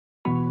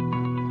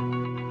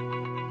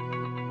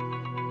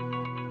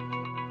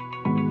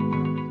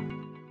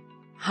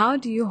How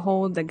do you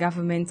hold the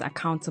government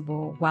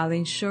accountable while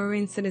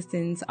ensuring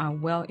citizens are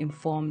well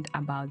informed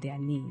about their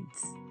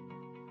needs?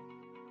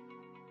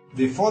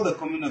 Before the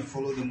community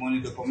followed the money,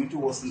 the community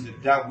was in the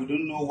dark. We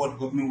don't know what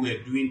government were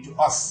doing to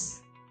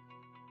us.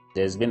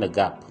 There's been a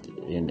gap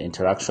in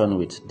interaction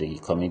with the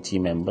community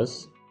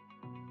members.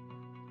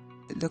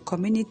 The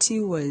community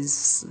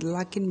was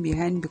lagging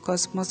behind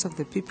because most of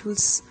the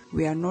peoples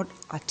were not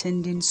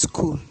attending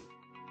school.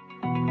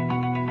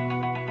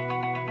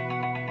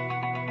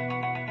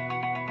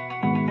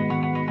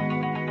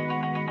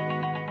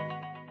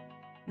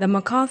 The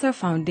MacArthur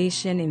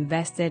Foundation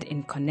invested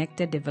in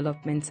connected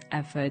development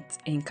efforts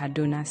in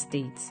Kaduna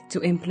State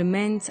to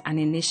implement an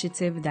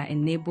initiative that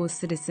enables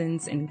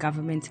citizens and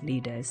government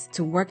leaders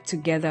to work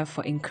together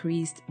for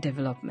increased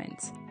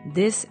development.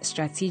 This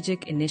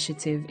strategic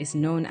initiative is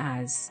known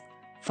as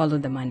Follow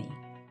the Money.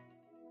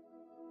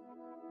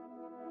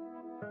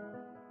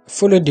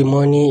 Follow the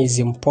Money is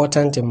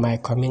important in my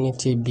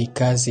community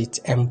because it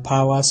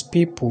empowers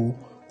people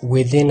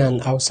within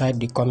and outside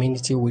the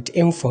community with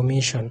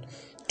information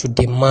to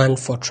demand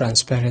for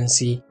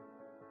transparency.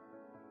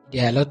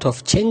 There are a lot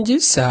of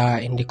changes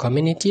in the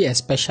community,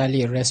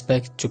 especially in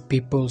respect to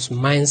people's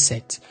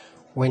mindset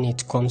when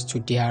it comes to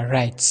their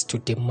rights to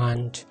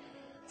demand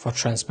for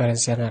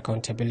transparency and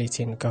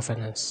accountability in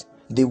governance.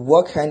 They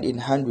work hand in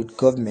hand with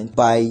government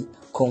by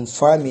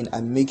confirming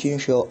and making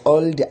sure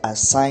all the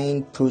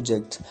assigned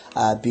projects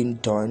are being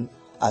done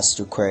as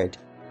required.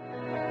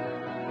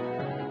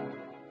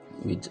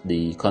 With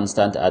the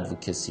constant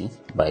advocacy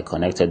by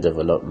connected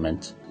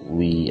development,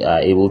 we are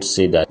able to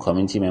say that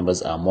community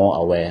members are more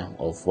aware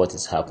of what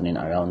is happening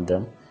around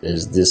them.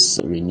 There's this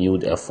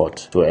renewed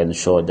effort to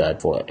ensure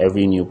that for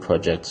every new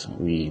project,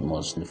 we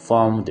must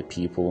inform the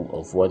people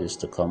of what is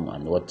to come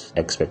and what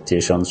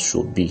expectations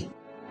should be.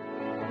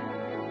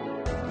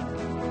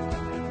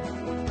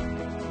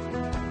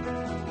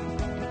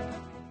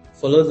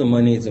 Follow the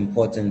Money is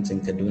important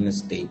in Kaduna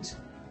State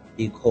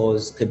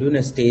because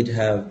Kaduna State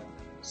have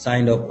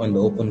signed up on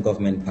the Open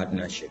Government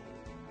Partnership.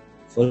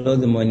 Follow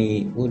the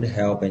Money would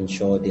help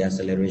ensure the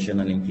acceleration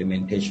and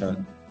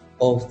implementation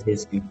of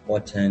this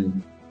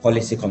important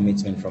policy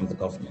commitment from the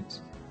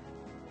government,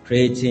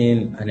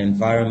 creating an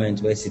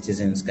environment where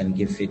citizens can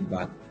give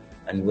feedback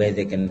and where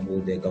they can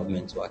hold their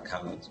government to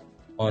account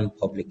on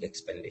public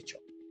expenditure.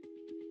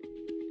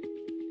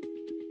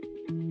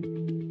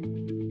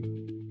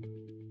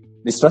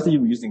 The strategy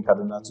we use in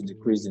Kaduna to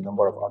decrease the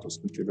number of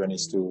out-of-school children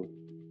is to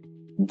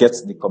get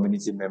the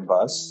community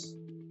members,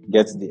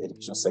 get the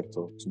education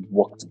sector to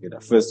work together.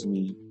 First,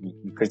 we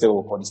created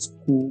what we call the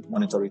school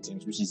monitoring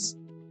teams, which is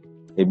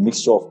a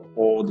mixture of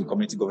all the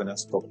community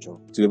governance structure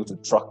to be able to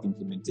track the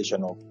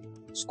implementation of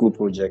school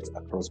projects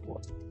across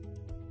board.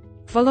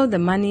 Follow the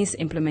Money's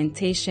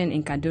implementation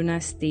in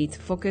Kaduna State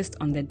focused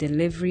on the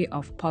delivery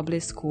of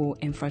public school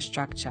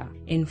infrastructure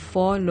in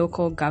 4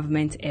 local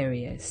government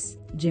areas: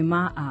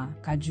 Jema'a,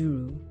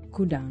 Kajuru,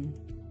 Kudan,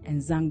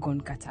 and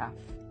Zangon Kataf.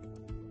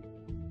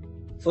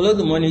 Follow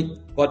the Money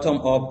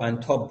bottom-up and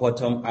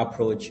top-bottom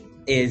approach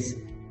is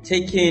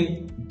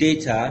taking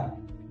data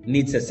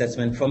needs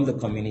assessment from the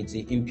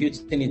community,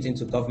 imputing it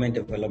into government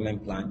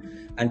development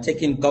plan, and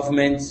taking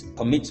government's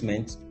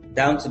commitment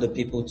down to the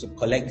people to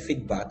collect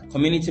feedback.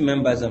 Community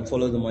members and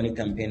Follow the Money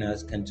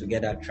campaigners can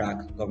together track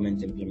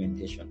government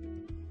implementation.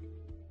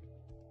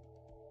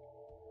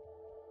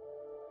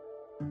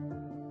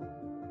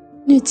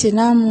 Gwamnati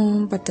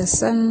namu bata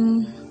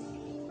san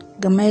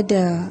game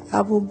da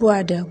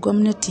abubuwa da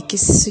gwamnati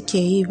suke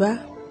yi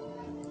ba,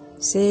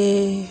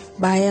 sai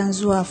bayan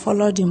zuwa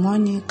Follow the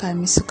Money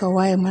kami suka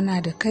waye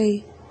mana da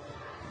kai,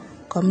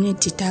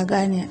 gwamnati ta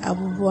gane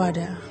abubuwa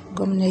da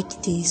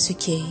gwamnati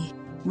suke yi.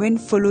 When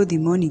Follow the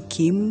Money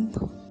came,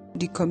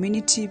 the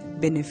community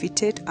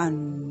benefited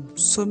and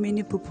so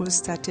many people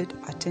started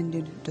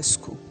attending the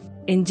school.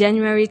 In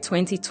January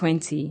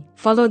 2020,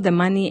 Follow the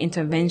Money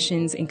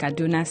interventions in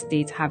Kaduna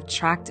State have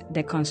tracked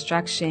the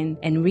construction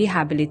and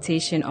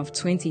rehabilitation of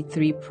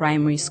 23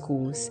 primary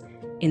schools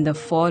in the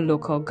 4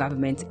 local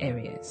government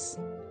areas,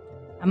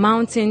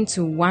 amounting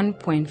to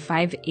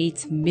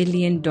 $1.58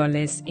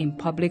 million in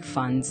public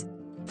funds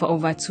for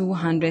over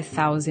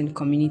 200,000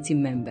 community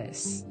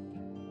members.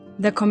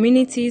 The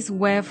communities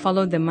where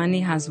Follow the Money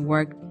has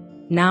worked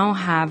now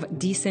have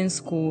decent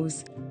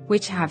schools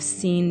which have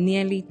seen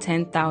nearly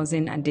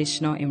 10,000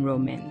 additional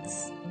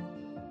enrollments.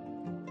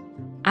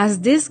 As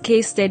this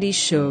case study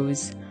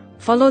shows,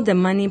 Follow the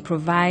Money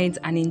provides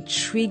an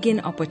intriguing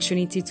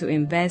opportunity to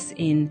invest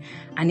in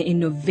an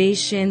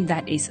innovation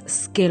that is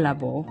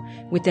scalable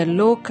with a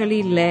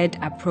locally led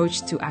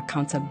approach to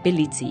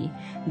accountability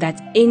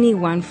that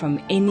anyone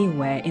from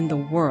anywhere in the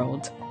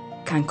world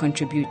can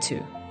contribute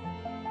to.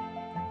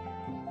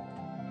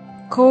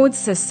 CODE's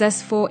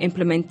successful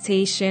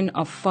implementation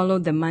of Follow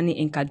the Money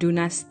in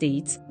Kaduna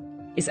State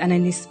is an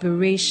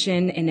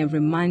inspiration and a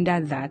reminder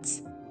that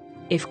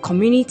if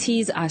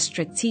communities are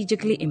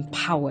strategically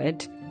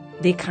empowered,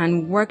 they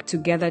can work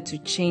together to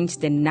change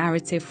the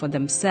narrative for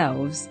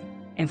themselves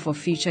and for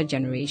future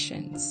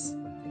generations.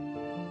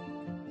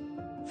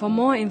 For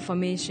more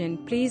information,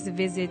 please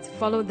visit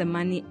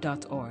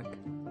followthemoney.org.